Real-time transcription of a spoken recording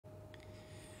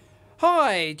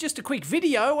Hi, just a quick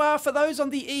video for those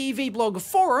on the EV blog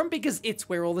forum, because it's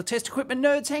where all the test equipment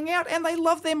nerds hang out and they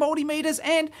love their multimeters.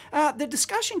 And the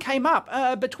discussion came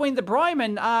up between the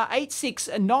Brymen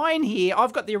 869 here.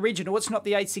 I've got the original, it's not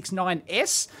the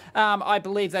 869S. I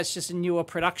believe that's just a newer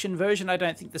production version. I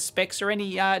don't think the specs are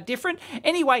any different.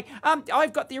 Anyway,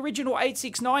 I've got the original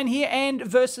 869 here and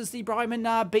versus the Brymen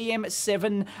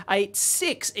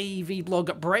BM786 EV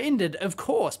blog branded, of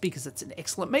course, because it's an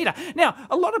excellent meter. Now,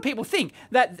 a lot of people think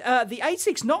that the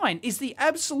 869 is the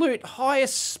absolute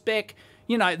highest spec,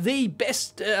 you know, the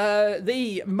best,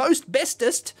 the most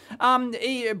bestest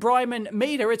Brymen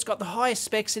meter. It's got the highest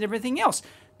specs and everything else.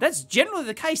 That's generally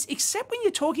the case, except when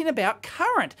you're talking about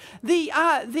current. The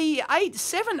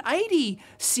 780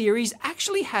 series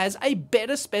actually has a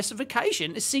better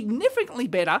specification, significantly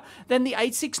better than the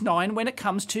 869 when it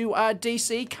comes to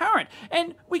DC current.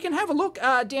 And we can have a look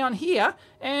down here,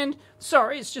 and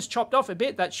sorry, it's just chopped off a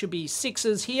bit. That should be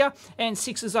 6s here and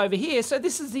 6s over here. So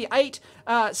this is the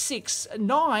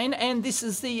 869, and this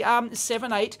is the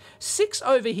 786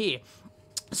 over here.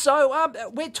 So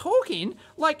we're talking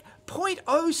like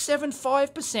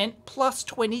 0.075% plus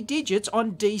 20 digits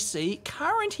on DC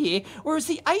current here, whereas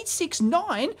the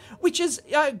 869, which has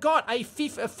got a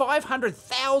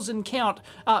 500,000 count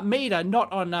meter, not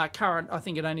on current, I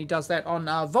think it only does that on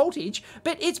voltage,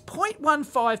 but it's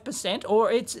 0.15%,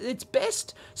 or its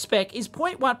best spec is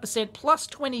 0.1% plus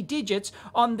 20 digits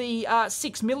on the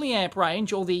 6 milliamp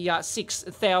range, or the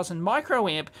 6,000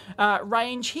 microamp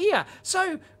range here.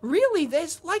 So really,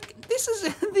 there's like, this is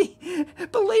the,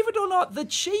 believe it or not, the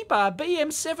cheaper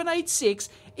BM786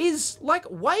 is like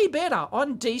way better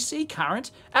on DC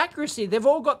current accuracy. They've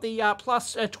all got the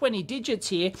plus 20 digits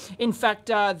here. In fact,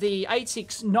 the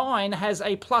 869 has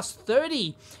a plus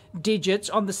 30 digits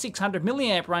on the 600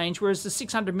 milliamp range, whereas the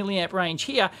 600 milliamp range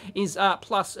here is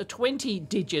plus 20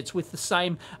 digits with the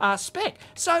same spec.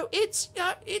 So it's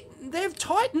they've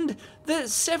tightened the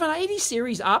 780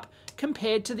 series up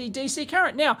compared to the DC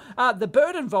current. Now, the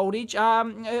burden voltage,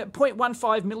 0.15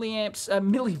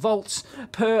 millivolts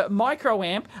per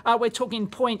microamp. We're talking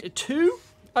 0.2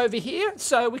 over here,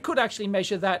 so we could actually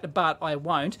measure that, but I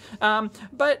won't.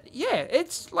 But yeah,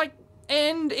 it's like,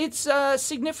 and it's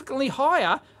significantly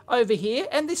higher over here,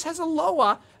 and this has a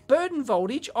lower burden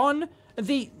voltage on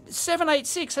the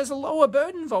 786, has a lower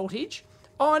burden voltage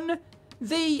on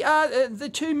the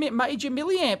two major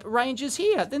milliamp ranges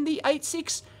here than the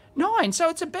 869. So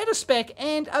it's a better spec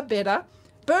and a better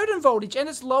burden voltage, and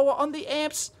it's lower on the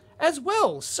amps as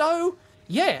well. So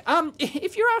yeah,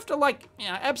 if you're after like, you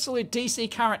know, absolute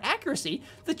DC current accuracy,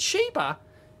 the cheaper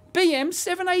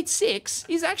BM786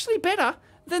 is actually better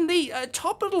than the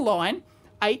top of the line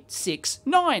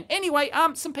 869. Anyway,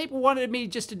 some people wanted me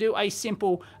just to do a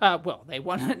simple, well, they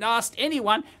wanted and asked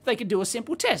anyone if they could do a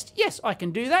simple test. Yes, I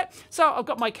can do that. So I've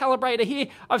got my calibrator here.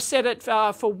 I've set it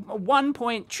for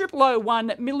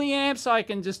 1.001 milliamps. So I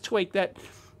can just tweak that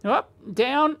up,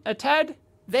 down a tad,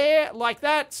 there, like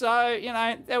that. So, you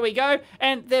know, there we go.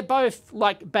 And they're both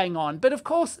like bang on. But of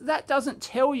course, that doesn't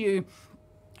tell you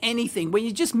anything. When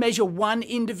you just measure one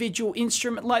individual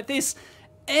instrument like this,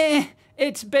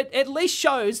 but at least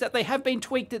shows that they have been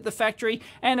tweaked at the factory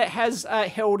and it has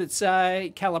held its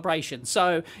calibration.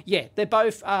 So yeah, they're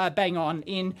both bang on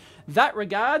in that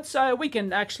regard. So we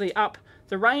can actually up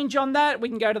the range on that. We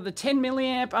can go to the 10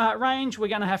 milliamp range. We're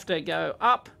going to have to go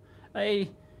up a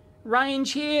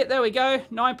range here. There we go.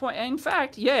 9 point. In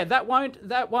fact, yeah, that won't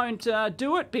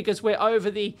do it, because we're over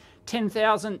the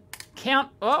 10,000 count.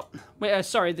 Oh,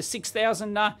 sorry, the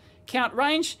 6,000 count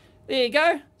range. There you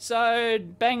go. So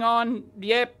bang on.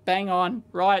 Yep, bang on.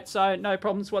 Right, so no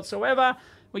problems whatsoever.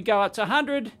 We go up to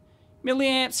 100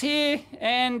 milliamps here,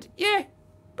 and yeah,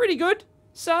 pretty good.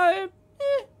 So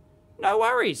no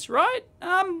worries, right?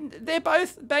 They're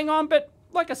both bang on, but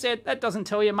like I said, that doesn't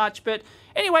tell you much. But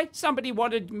anyway, somebody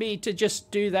wanted me to just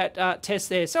do that test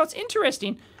there. So it's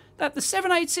interesting that the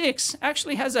 786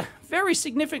 actually has a very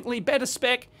significantly better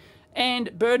spec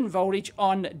and burden voltage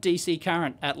on DC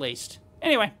current, at least.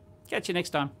 Anyway, catch you next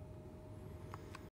time.